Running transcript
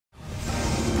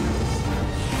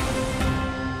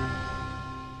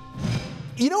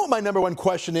You know what my number one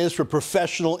question is for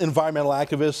professional environmental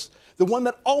activists? The one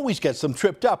that always gets them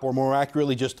tripped up, or more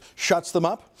accurately, just shuts them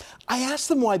up? I ask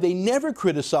them why they never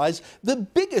criticize the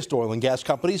biggest oil and gas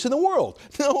companies in the world.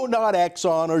 No, not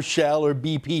Exxon or Shell or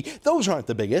BP. Those aren't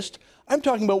the biggest. I'm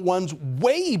talking about ones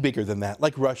way bigger than that,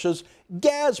 like Russia's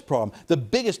Gazprom, the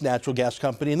biggest natural gas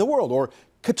company in the world, or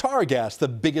Qatar Gas, the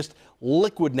biggest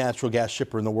liquid natural gas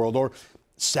shipper in the world, or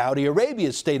Saudi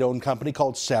Arabia's state-owned company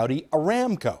called Saudi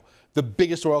Aramco, the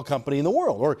biggest oil company in the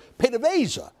world, or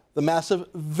PDVSA, the massive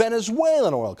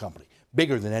Venezuelan oil company,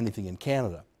 bigger than anything in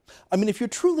Canada. I mean, if you're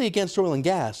truly against oil and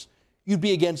gas, you'd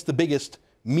be against the biggest,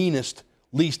 meanest,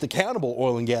 least accountable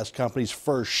oil and gas companies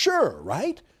for sure,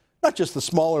 right? Not just the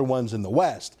smaller ones in the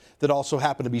West that also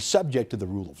happen to be subject to the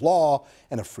rule of law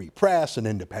and a free press and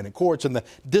independent courts and the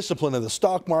discipline of the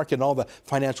stock market and all the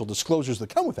financial disclosures that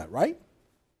come with that, right?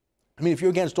 I mean, if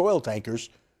you're against oil tankers,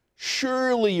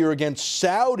 surely you're against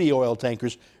Saudi oil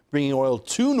tankers bringing oil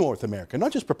to North America,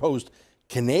 not just proposed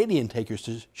Canadian tankers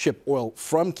to ship oil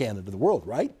from Canada to the world,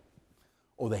 right?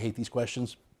 Oh, they hate these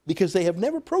questions because they have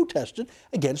never protested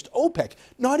against OPEC,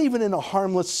 not even in a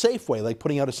harmless, safe way like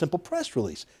putting out a simple press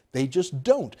release. They just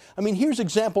don't. I mean, here's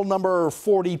example number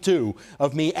 42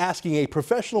 of me asking a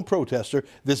professional protester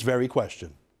this very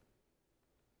question.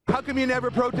 How come you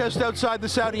never protest outside the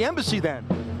Saudi embassy then?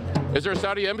 Is there a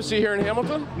Saudi embassy here in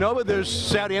Hamilton? No, but there's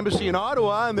Saudi embassy in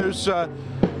Ottawa, and there's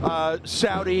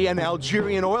Saudi and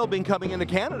Algerian oil being coming into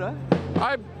Canada.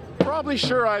 I'm probably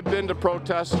sure I've been to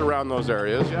protests around those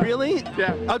areas. Yeah. Really?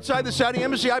 Yeah. Outside the Saudi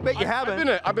embassy? I bet you haven't.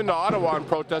 I've been to Ottawa and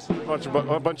protested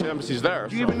a bunch of embassies there.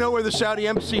 Do you even know where the Saudi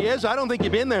embassy is? I don't think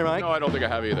you've been there, Mike. No, I don't think I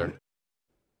have either.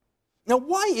 Now,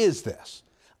 why is this?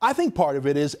 I think part of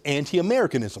it is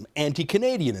anti-Americanism,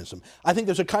 anti-Canadianism. I think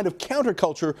there's a kind of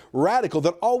counterculture radical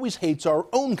that always hates our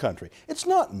own country. It's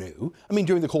not new. I mean,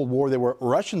 during the Cold War, there were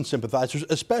Russian sympathizers,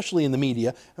 especially in the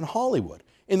media and Hollywood.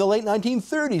 In the late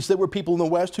 1930s, there were people in the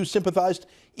West who sympathized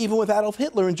even with Adolf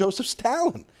Hitler and Joseph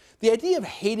Stalin. The idea of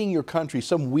hating your country,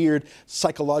 some weird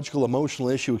psychological, emotional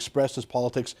issue expressed as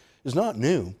politics, is not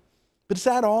new. But is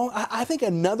that all? I think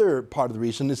another part of the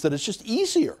reason is that it's just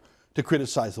easier to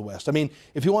criticize the West. I mean,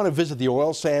 if you want to visit the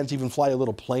oil sands, even fly a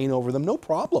little plane over them, no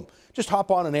problem. Just hop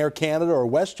on an Air Canada or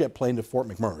WestJet plane to Fort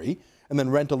McMurray and then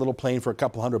rent a little plane for a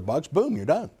couple $100. Boom, you're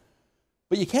done.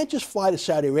 But you can't just fly to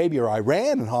Saudi Arabia or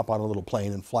Iran and hop on a little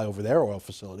plane and fly over their oil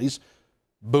facilities.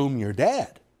 Boom, you're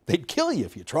dead. They'd kill you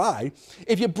if you tried.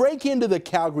 If you break into the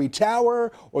Calgary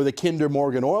Tower or the Kinder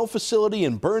Morgan oil facility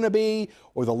in Burnaby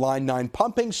or the Line 9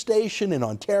 pumping station in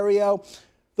Ontario,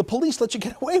 the police let you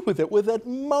get away with it with at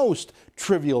most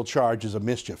trivial charges of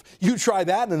mischief. You try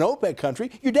that in an OPEC country,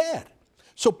 you're dead.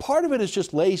 So part of it is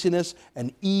just laziness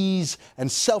and ease and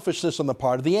selfishness on the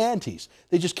part of the antis.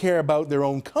 They just care about their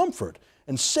own comfort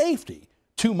and safety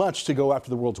too much to go after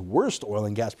the world's worst oil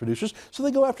and gas producers, so they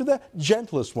go after the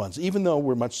gentlest ones, even though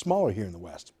we're much smaller here in the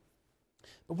West.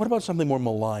 But what about something more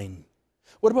malign?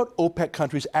 What about OPEC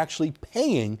countries actually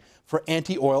paying for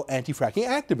anti-oil, anti-fracking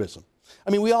activism? I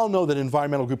mean, we all know that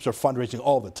environmental groups are fundraising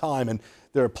all the time, and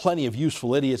there are plenty of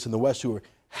useful idiots in the West who are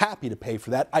happy to pay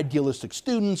for that. Idealistic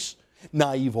students,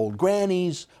 naive old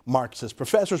grannies, Marxist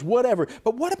professors, whatever.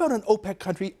 But what about an OPEC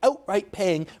country outright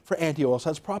paying for anti-oil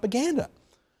sands propaganda?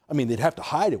 I mean, they'd have to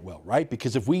hide it well, right?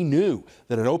 Because if we knew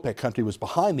that an OPEC country was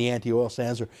behind the anti-oil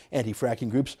sands or anti-fracking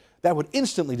groups, that would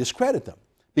instantly discredit them.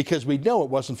 Because we'd know it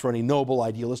wasn't for any noble,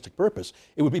 idealistic purpose.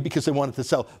 It would be because they wanted to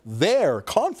sell their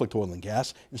conflict oil and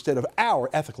gas instead of our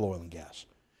ethical oil and gas.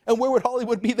 And where would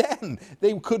Hollywood be then?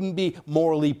 They couldn't be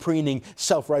morally preening,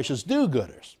 self-righteous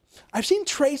do-gooders. I've seen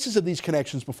traces of these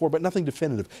connections before, but nothing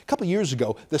definitive. A couple of years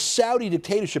ago, the Saudi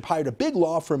dictatorship hired a big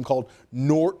law firm called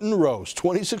Norton Rose,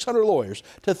 2,600 lawyers,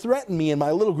 to threaten me and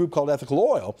my little group called Ethical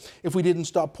Oil if we didn't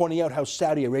stop pointing out how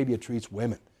Saudi Arabia treats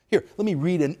women. Here, let me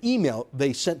read an email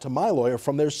they sent to my lawyer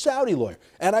from their Saudi lawyer,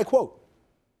 and I quote,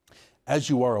 "As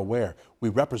you are aware, we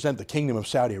represent the Kingdom of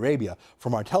Saudi Arabia.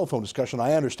 From our telephone discussion,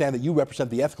 I understand that you represent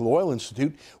the Ethical Oil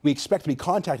Institute. We expect to be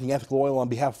contacting Ethical Oil on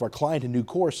behalf of our client in due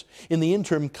course. In the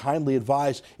interim, kindly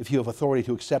advise if you have authority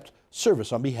to accept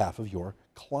service on behalf of your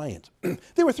client."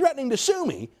 They were threatening to sue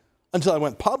me until I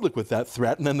went public with that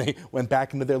threat, and then they went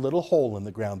back into their little hole in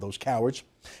the ground, those cowards.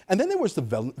 And then there was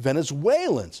the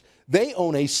Venezuelans. They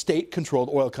own a state-controlled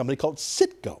oil company called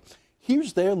Citgo.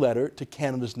 Here's their letter to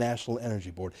Canada's National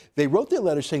Energy Board. They wrote their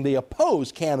letter saying they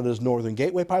oppose Canada's Northern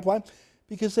Gateway pipeline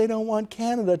because they don't want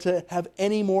Canada to have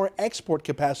any more export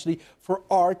capacity for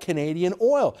our Canadian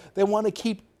oil. They want to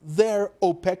keep their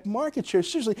OPEC market share.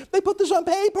 Seriously, they put this on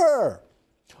paper.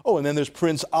 Oh, and then there's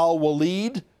Prince Al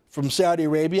Walid from Saudi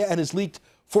Arabia and his leaked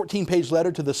 14-page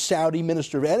letter to the Saudi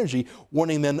Minister of Energy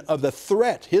warning them of the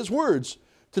threat, his words,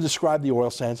 to describe the oil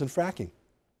sands and fracking.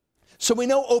 So we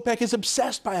know OPEC is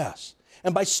obsessed by us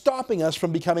and by stopping us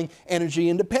from becoming energy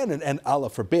independent and, Allah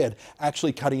forbid,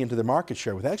 actually cutting into their market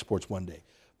share with exports one day.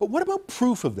 But what about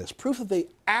proof of this? Proof that they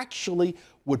actually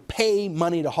would pay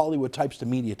money to Hollywood types, to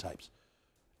media types,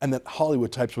 and that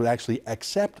Hollywood types would actually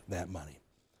accept that money.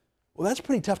 Well, that's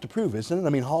pretty tough to prove, isn't it? I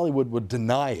mean, Hollywood would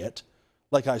deny it.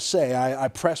 Like I say, I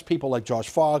press people like Josh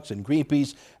Fox and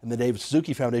Greenpeace and the David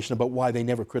Suzuki Foundation about why they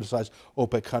never criticize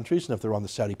OPEC countries and if they're on the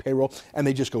Saudi payroll, and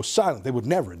they just go silent. They would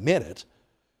never admit it.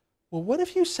 Well, what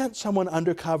if you sent someone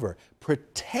undercover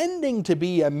pretending to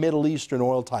be a Middle Eastern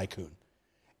oil tycoon,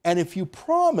 and if you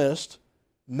promised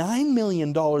 $9 million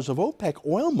of OPEC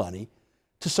oil money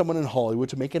to someone in Hollywood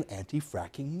to make an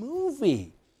anti-fracking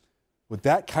movie? Would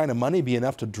that kind of money be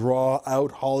enough to draw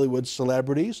out Hollywood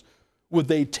celebrities? Would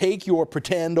they take your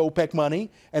pretend OPEC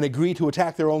money and agree to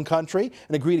attack their own country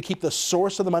and agree to keep the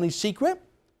source of the money secret?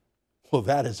 Well,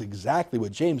 that is exactly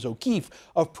what James O'Keefe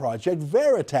of Project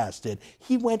Veritas did.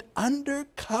 He went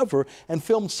undercover and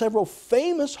filmed several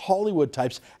famous Hollywood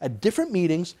types at different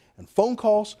meetings and phone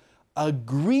calls,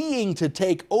 agreeing to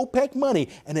take OPEC money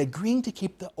and agreeing to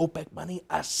keep the OPEC money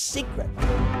a secret.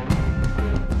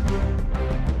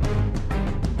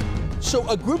 So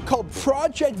a group called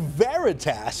Project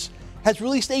Veritas has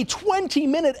released a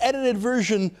 20-minute edited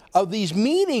version of these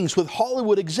meetings with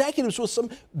Hollywood executives with some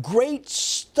great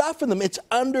stuff in them. It's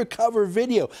undercover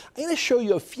video. I'm going to show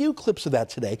you a few clips of that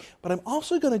today, but I'm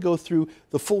also going to go through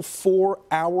the full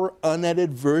 4-hour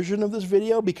unedited version of this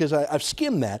video because I've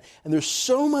skimmed that, and there's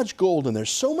so much gold in there,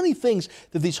 so many things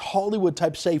that these Hollywood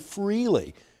types say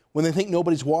freely when they think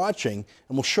nobody's watching,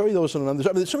 and we'll show you those in another.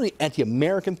 I mean, there's so many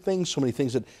anti-American things, so many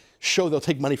things that show they'll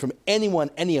take money from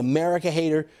anyone, any America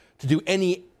hater, to do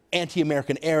any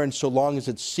anti-American errand so long as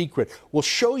it's secret. We'll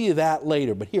show you that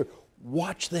later, but here,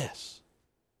 watch this.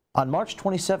 On March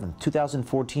 27,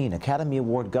 2014, Academy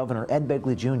Award Governor Ed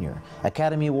Begley Jr.,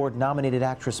 Academy Award-nominated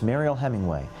actress Mariel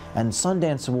Hemingway, and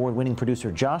Sundance Award-winning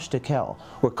producer Josh Duhamel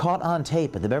were caught on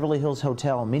tape at the Beverly Hills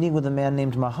Hotel meeting with a man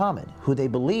named Mohammed, who they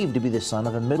believed to be the son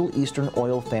of a Middle Eastern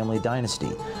oil family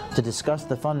dynasty, to discuss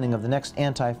the funding of the next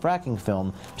anti-fracking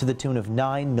film to the tune of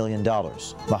 $9 million.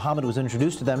 Mohammed was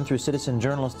introduced to them through citizen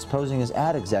journalists posing as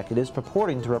ad executives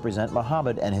purporting to represent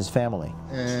Mohammed and his family.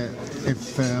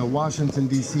 If Washington,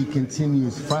 D.C.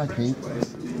 continues fracking,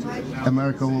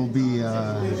 America will be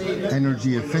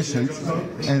energy efficient,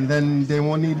 and then they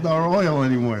won't need our oil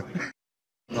anymore.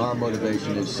 Our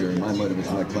motivation is, my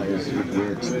motivation, my plan is,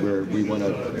 we want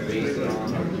to.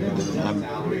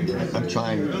 I'm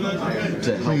trying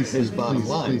to help his bottom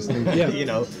line. Yeah, you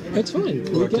know, it's fine.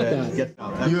 We get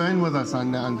that. You're in with us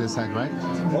on this side, right?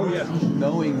 Oh yeah.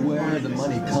 Knowing where the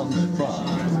money comes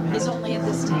from is only at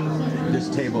this table. This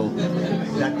table,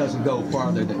 that doesn't go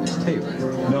farther than this table.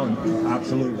 No,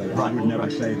 absolutely. I would never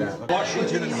say that.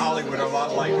 Washington and Hollywood are a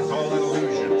lot like it's all an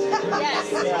illusion.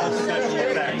 Yes. It's all special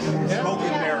effects. Smoke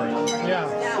and mirrors.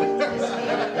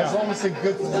 As long as it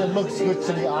looks good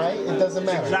to the eye, it doesn't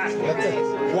matter. Exactly. That's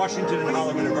it. Washington and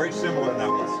Hollywood are very similar in that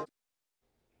way.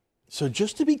 So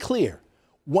just to be clear,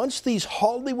 once these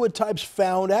Hollywood types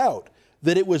found out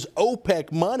that it was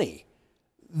OPEC money,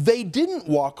 they didn't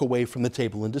walk away from the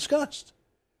table in disgust.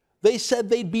 They said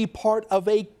they'd be part of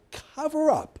a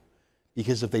cover-up,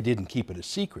 because if they didn't keep it a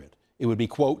secret, it would be,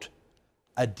 quote,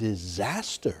 a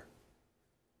disaster.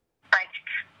 Like,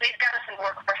 we've done some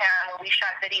work for him, where we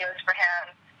shot videos for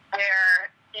him,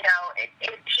 where, you know,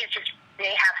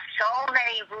 they have so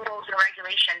many rules and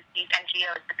regulations, these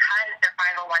NGOs, because they're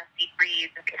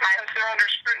 501c3s. Because they're under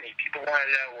scrutiny. People want to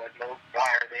know why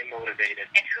are they motivated.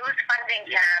 And who's funding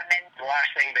them. And the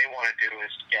last thing they want to do is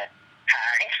get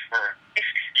tagged for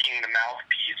being the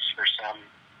mouthpiece for some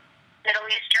Middle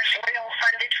Eastern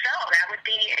oil-funded film. That would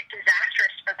be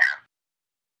disastrous for them.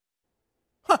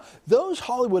 Those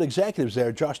Hollywood executives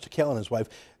there, Josh Duhamel and his wife,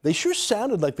 they sure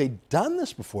sounded like they'd done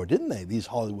this before, didn't they, these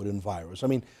Hollywood enviros? I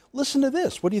mean, listen to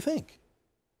this. What do you think?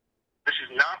 This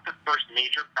is not the first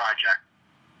major project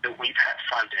that we've had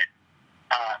funded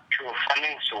through a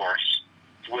funding source,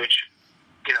 which,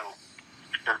 you know,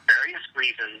 for various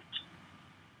reasons,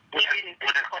 would have been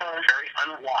very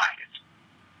unwise.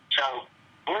 So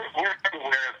we're aware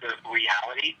of the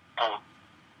reality of,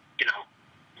 you know,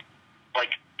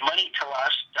 like, money to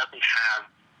us doesn't have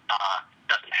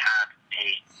a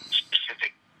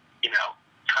specific, you know,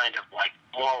 kind of like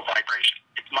moral vibration.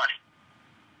 It's money.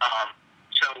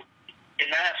 So in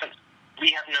that essence, we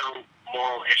have no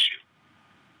moral issue.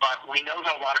 But we know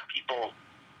that a lot of people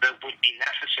that would be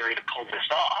necessary to pull this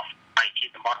off, i.e.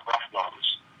 the Mark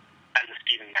Ruffalo's and the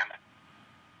Stephen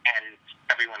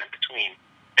between,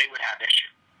 they would have issue.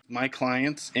 My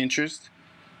client's interest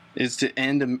is to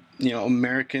end,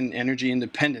 American energy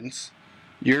independence.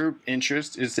 Your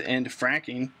interest is to end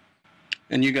fracking,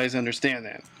 and you guys understand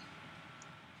that.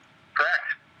 Correct.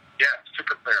 Yeah,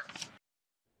 super clear.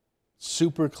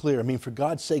 Super clear. I mean, for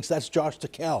God's sakes, that's Josh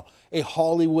Tickell, a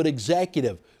Hollywood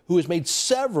executive who has made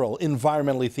several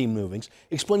environmentally themed movies,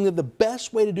 explaining that the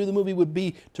best way to do the movie would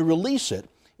be to release it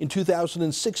in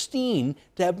 2016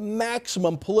 to have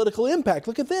maximum political impact.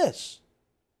 Look at this.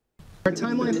 Our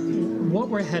timeline, what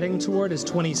we're heading toward is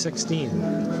 2016.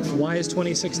 Why is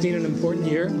 2016 an important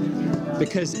year?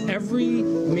 Because every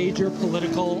major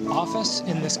political office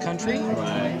in this country,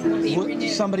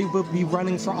 somebody will be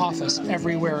running for office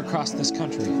everywhere across this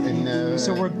country.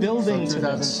 So we're building to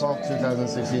this.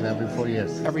 2016, every 4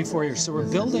 years. Every 4 years. So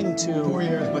we're building to 4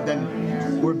 years, but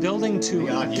then we're building to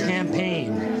a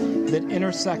campaign that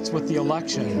intersects with the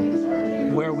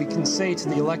election, where we can say to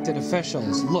the elected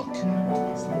officials, look,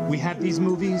 we have these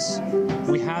movies,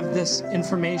 we have this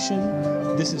information,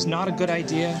 this is not a good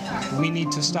idea, we need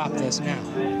to stop this now.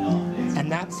 And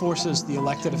that forces the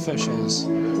elected officials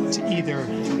to either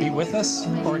be with us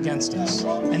or against us.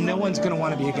 And no one's going to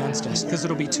want to be against us because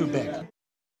it'll be too big.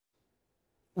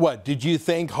 What, did you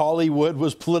think Hollywood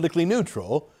was politically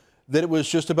neutral? That it was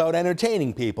just about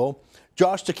entertaining people?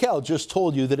 Josh Tickell just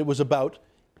told you that it was about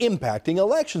impacting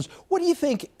elections. What do you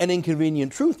think An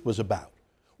Inconvenient Truth was about?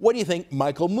 What do you think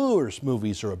Michael Moore's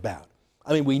movies are about?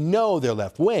 I mean, we know they're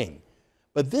left-wing,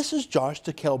 but this is Josh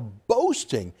Tickell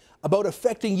boasting about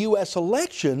affecting U.S.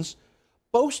 elections,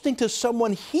 boasting to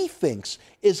someone he thinks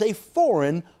is a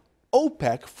foreign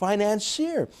OPEC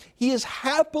financier. He is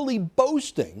happily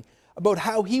boasting about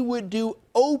how he would do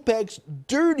OPEC's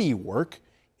dirty work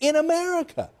in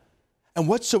America. And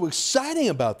what's so exciting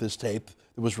about this tape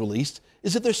that was released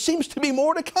is that there seems to be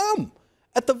more to come.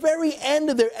 At the very end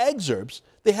of their excerpts,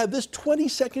 they have this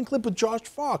 20-second clip with Josh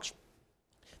Fox,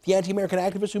 the anti-American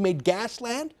activist who made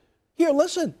Gasland. Here,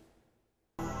 listen.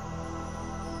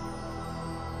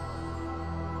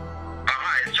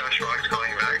 Hi, it's Josh Fox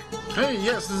calling you back. Hey,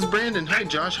 yes, this is Brandon. Hi,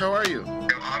 Josh. How are you?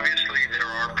 Obviously, there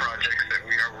are projects that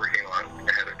we are working on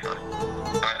ahead of time,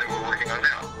 that we're working on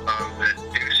now, that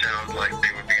do sound like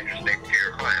they would be interesting to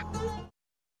your client.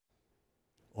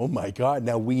 Oh, my God.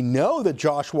 Now, we know that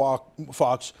Josh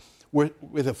Fox was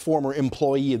with a former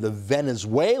employee of the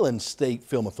Venezuelan State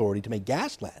Film Authority to make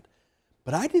Gasland.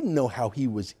 But I didn't know how he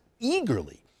was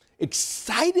eagerly,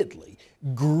 excitedly,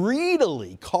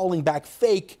 greedily calling back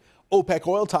fake OPEC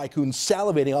oil tycoons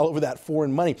salivating all over that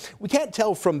foreign money. We can't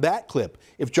tell from that clip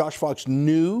if Josh Fox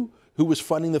knew who was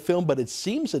funding the film, but it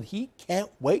seems that he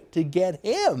can't wait to get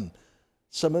him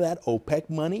some of that OPEC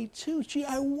money, too. Gee,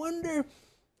 I wonder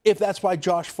if that's why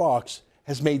Josh Fox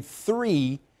has made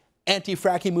 3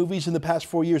 anti-fracking movies in the past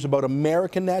 4 years about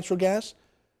American natural gas,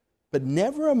 but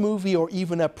never a movie or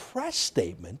even a press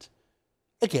statement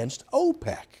against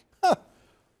OPEC. Huh.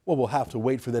 Well, we'll have to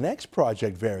wait for the next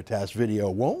Project Veritas video,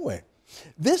 won't we?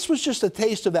 This was just a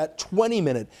taste of that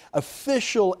 20-minute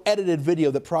official edited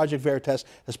video that Project Veritas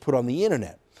has put on the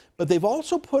internet. But they've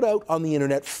also put out on the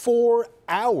internet 4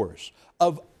 hours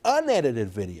of unedited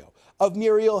video of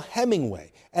Muriel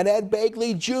Hemingway and Ed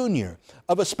Begley Jr.,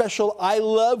 of a special I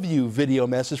love you video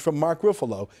message from Mark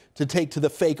Ruffalo to take to the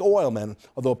fake oil men,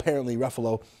 although apparently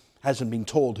Ruffalo hasn't been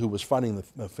told who was funding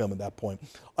the film at that point.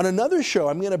 On another show,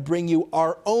 I'm going to bring you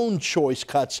our own choice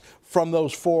cuts from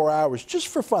those 4 hours, just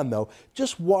for fun though,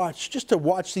 just to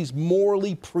watch these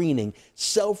morally preening,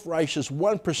 self-righteous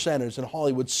 1%ers in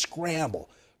Hollywood scramble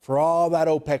for all that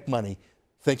OPEC money,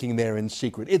 thinking they're in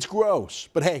secret. It's gross,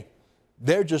 but hey,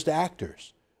 they're just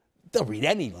actors. They'll read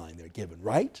any line they're given,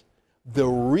 right? The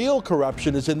real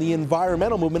corruption is in the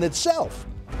environmental movement itself.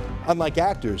 Unlike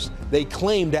actors, they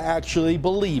claim to actually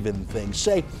believe in things.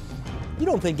 Say, you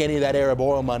don't think any of that Arab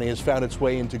oil money has found its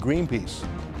way into Greenpeace,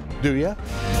 do you?